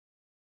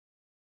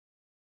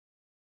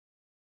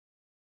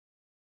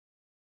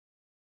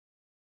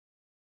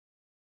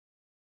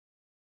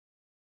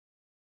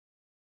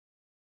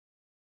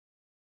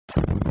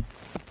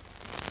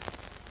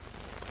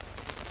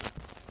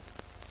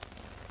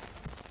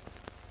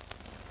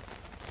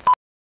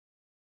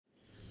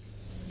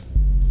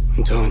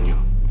I'm telling you.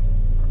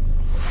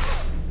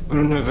 I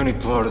don't have any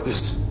part of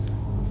this.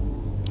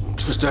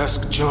 Just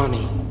ask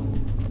Johnny.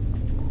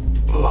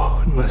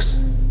 Oh, unless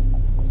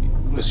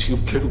you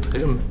killed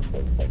him.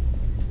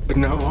 But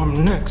now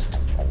I'm next.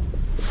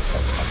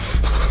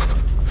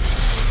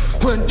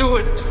 Glenn, do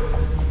it!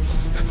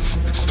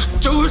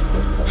 Do it!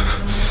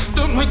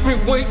 Don't make me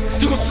wait,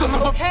 you son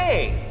of a...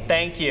 Okay,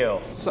 thank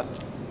you.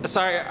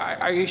 Sorry,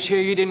 are you sure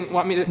you didn't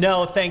want me to...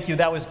 No, thank you,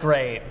 that was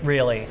great,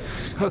 really.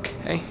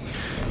 Okay.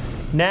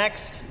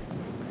 Next.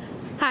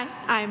 Hi,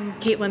 I'm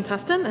Caitlin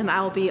Tustin, and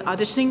I'll be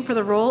auditioning for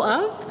the role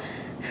of...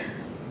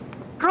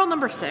 Girl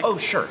number 6. Oh,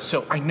 sure.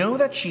 So I know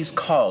that she's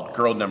called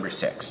Girl Number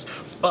 6,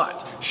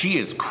 but she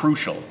is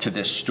crucial to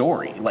this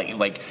story.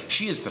 Like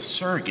she is the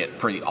surrogate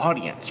for the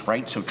audience,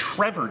 right? So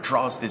Trevor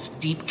draws this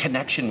deep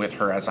connection with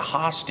her as a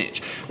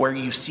hostage, where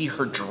you see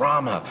her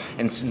drama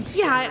and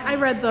sincerity. Yeah, I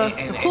read the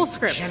whole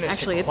script,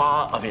 actually. It's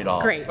of it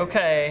all. great.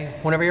 Okay,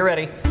 whenever you're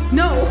ready.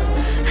 No,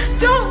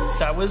 don't!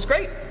 That was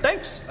great,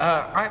 thanks.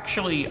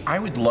 Actually, I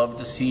would love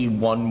to see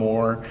one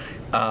more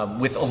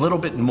with a little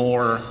bit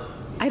more...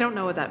 I don't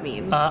know what that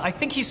means. I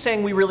think he's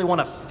saying we really want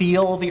to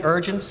feel the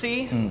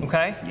urgency,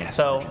 okay? Yeah,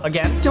 so, urgency.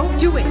 Again. Don't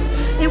do it.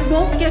 It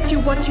won't get you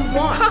what you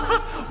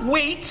want.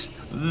 Wait,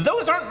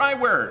 those aren't my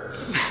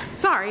words.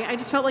 Sorry, I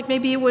just felt like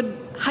maybe it would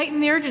heighten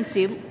the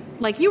urgency,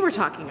 like you were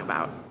talking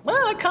about.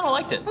 Well, I kind of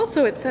liked it.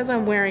 Also, it says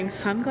I'm wearing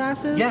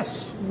sunglasses.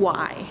 Yes.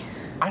 Why?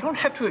 I don't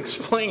have to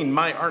explain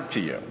my art to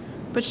you.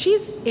 But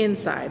she's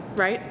inside,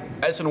 right?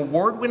 As an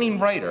award-winning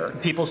writer,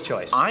 People's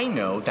choice. I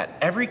know that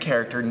every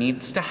character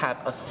needs to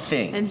have a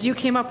thing. And you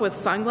came up with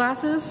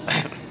sunglasses?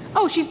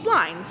 Oh, she's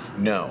blind.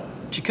 No.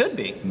 She could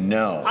be.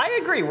 No. I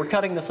agree, we're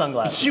cutting the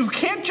sunglasses. You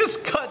can't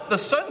just cut the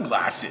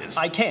sunglasses.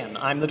 I can,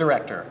 I'm the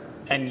director.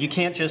 And you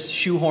can't just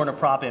shoehorn a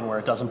prop in where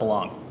it doesn't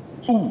belong.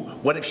 Ooh,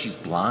 what if she's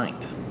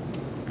blind?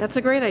 That's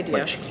a great idea.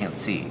 Like she can't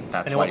see.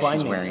 That's I know why what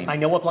blind she's means. wearing... I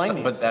know what blind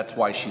means. But that's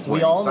why she's We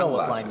wearing all know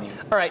sunglasses. what blind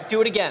means. All right, do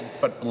it again.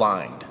 But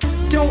blind.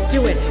 Don't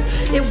do it.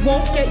 It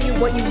won't get you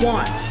what you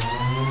want.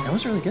 That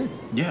was really good.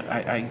 Yeah,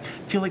 I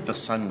feel like the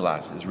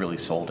sunglasses really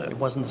sold it. It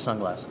wasn't the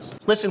sunglasses.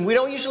 Listen, we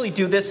don't usually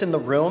do this in the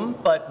room,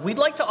 but we'd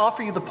like to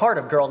offer you the part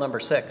of Girl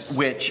Number 6.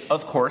 Which,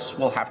 of course,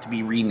 will have to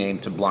be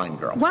renamed to Blind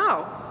Girl.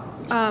 Wow.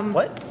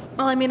 What?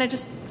 Well, I mean, I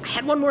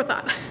had one more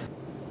thought.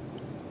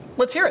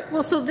 Let's hear it.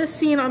 Well, so this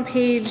scene on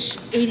page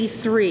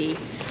 83,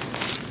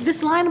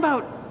 this line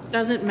about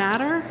doesn't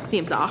matter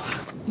seems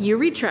off. You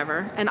read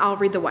Trevor, and I'll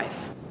read the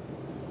wife.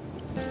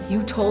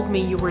 You told me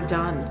you were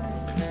done.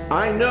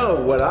 I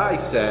know what I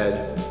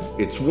said.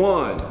 It's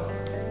one.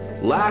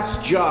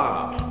 Last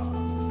job.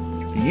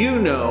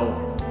 You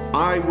know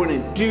I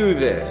wouldn't do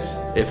this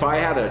if I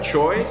had a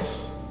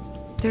choice.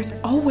 There's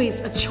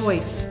always a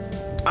choice.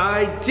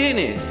 I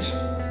didn't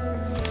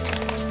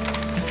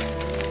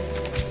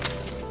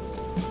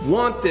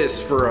want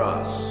this for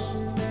us.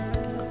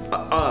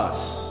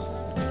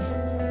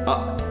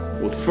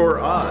 For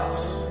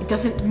us. It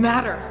doesn't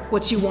matter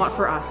what you want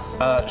for us.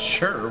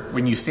 Sure,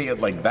 when you say it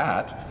like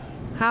that.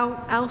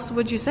 How else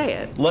would you say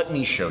it? Let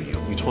me show you.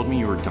 You told me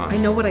you were done. I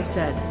know what I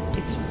said.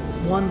 It's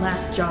one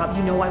last job.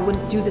 You know I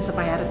wouldn't do this if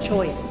I had a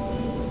choice.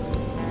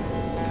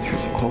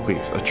 There's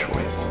always a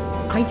choice.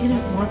 I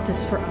didn't want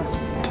this for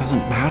us. It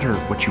doesn't matter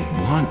what you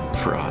want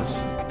for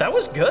us. That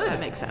was good. That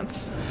makes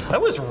sense.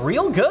 That was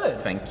real good.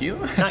 Thank you.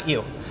 Not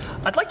you.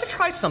 I'd like to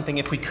try something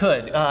if we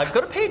could.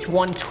 Go to page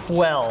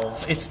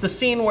 112. It's the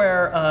scene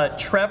where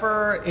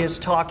Trevor is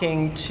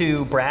talking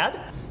to Brad.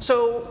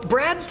 So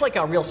Brad's like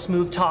a real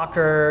smooth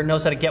talker,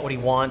 knows how to get what he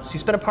wants.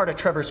 He's been a part of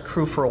Trevor's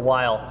crew for a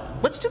while.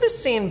 Let's do this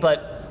scene,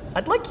 but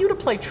I'd like you to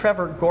play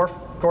Trevor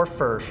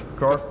Gofursh.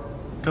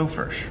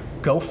 Gofursh.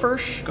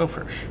 Gofursh?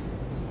 Gofursh.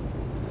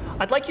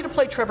 I'd like you to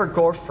play Trevor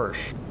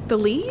Gofursh. The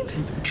lead?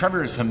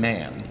 Trevor is a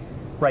man.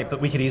 Right,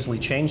 but we could easily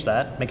change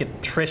that. Make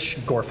it Trish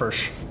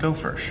Gofursh.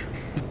 Gofursh.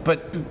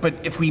 But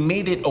if we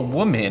made it a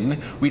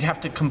woman, we'd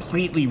have to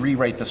completely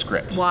rewrite the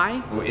script.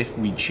 Why? If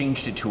we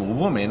changed it to a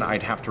woman,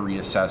 I'd have to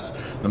reassess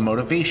the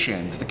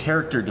motivations, the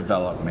character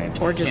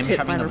development, or just him hit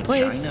having my a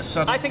replace. vagina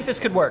suddenly. I think this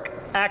could work.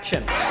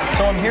 Action.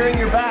 So I'm hearing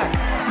you're back.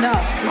 No,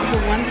 this is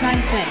a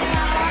one-time thing.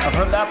 I've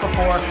heard that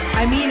before.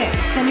 I mean it.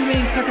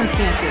 Extenuating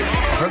circumstances.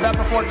 I've heard that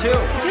before too.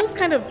 It feels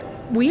kind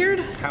of weird.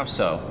 How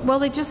so? Well,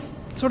 they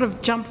just sort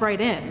of jump right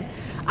in.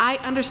 I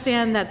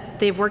understand that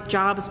they've worked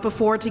jobs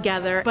before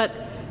together, but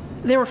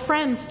they were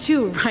friends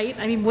too, right?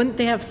 I mean, wouldn't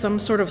they have some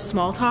sort of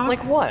small talk?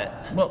 Like what?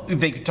 Well,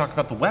 they could talk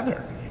about the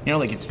weather. You know,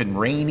 like it's been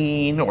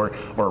raining, or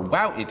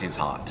wow, it is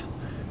hot.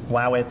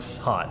 Wow, it's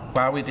hot.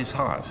 Wow, it is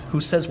hot. Who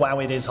says wow,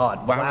 it is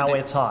hot? Wow,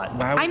 it's hot.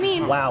 Wow, I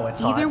mean, wow,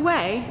 it's hot. Either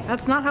way,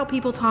 that's not how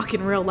people talk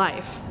in real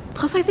life.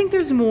 Plus, I think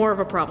there's more of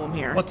a problem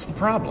here. What's the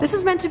problem? This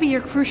is meant to be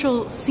your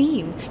crucial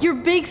scene, your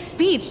big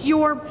speech,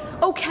 your,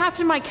 oh,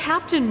 Captain, my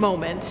Captain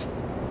moment.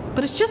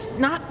 But it's just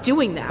not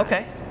doing that.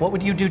 Okay, What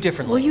would you do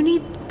differently? Well, you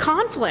need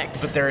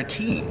conflict. But they're a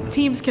team.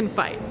 Teams can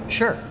fight.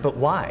 Sure, but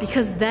why?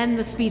 Because then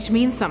the speech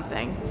means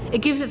something.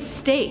 It gives it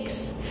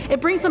stakes.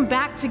 It brings them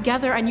back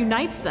together and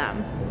unites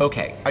them.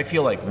 Okay, I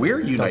feel like we're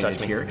touch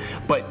united me. here,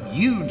 but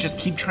you just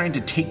keep trying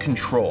to take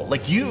control.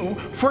 Like you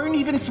weren't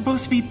even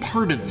supposed to be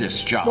part of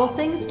this job. Well,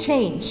 things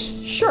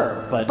change.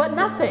 Sure, But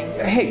nothing.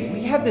 Hey,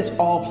 we had this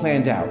all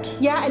planned out.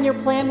 Yeah, and your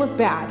plan was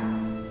bad.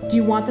 Do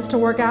you want this to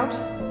work out?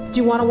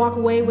 Do you want to walk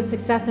away with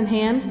success in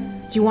hand?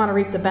 Do you want to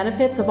reap the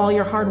benefits of all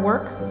your hard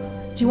work?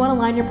 Do you want to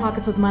line your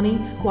pockets with money,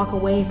 walk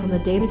away from the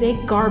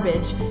day-to-day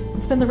garbage,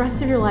 and spend the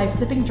rest of your life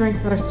sipping drinks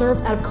that are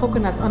served out of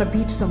coconuts on a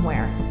beach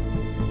somewhere?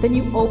 Then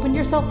you open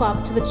yourself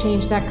up to the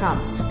change that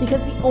comes,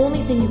 because the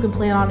only thing you can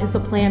plan on is the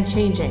plan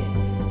changing.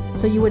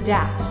 So you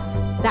adapt.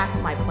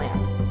 That's my plan.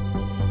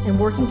 And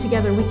working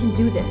together, we can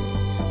do this.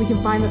 We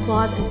can find the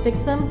flaws and fix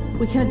them.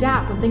 We can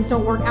adapt when things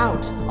don't work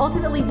out.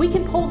 Ultimately, we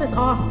can pull this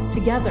off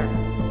together.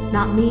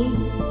 Not me,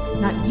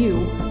 not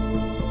you,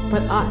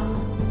 but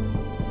us.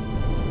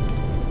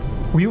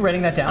 Were you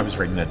writing that down? I was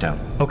writing that down.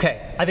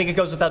 Okay, I think it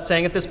goes without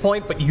saying at this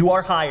point, but you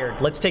are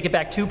hired. Let's take it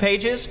back 2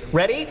 pages.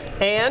 Ready?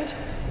 And...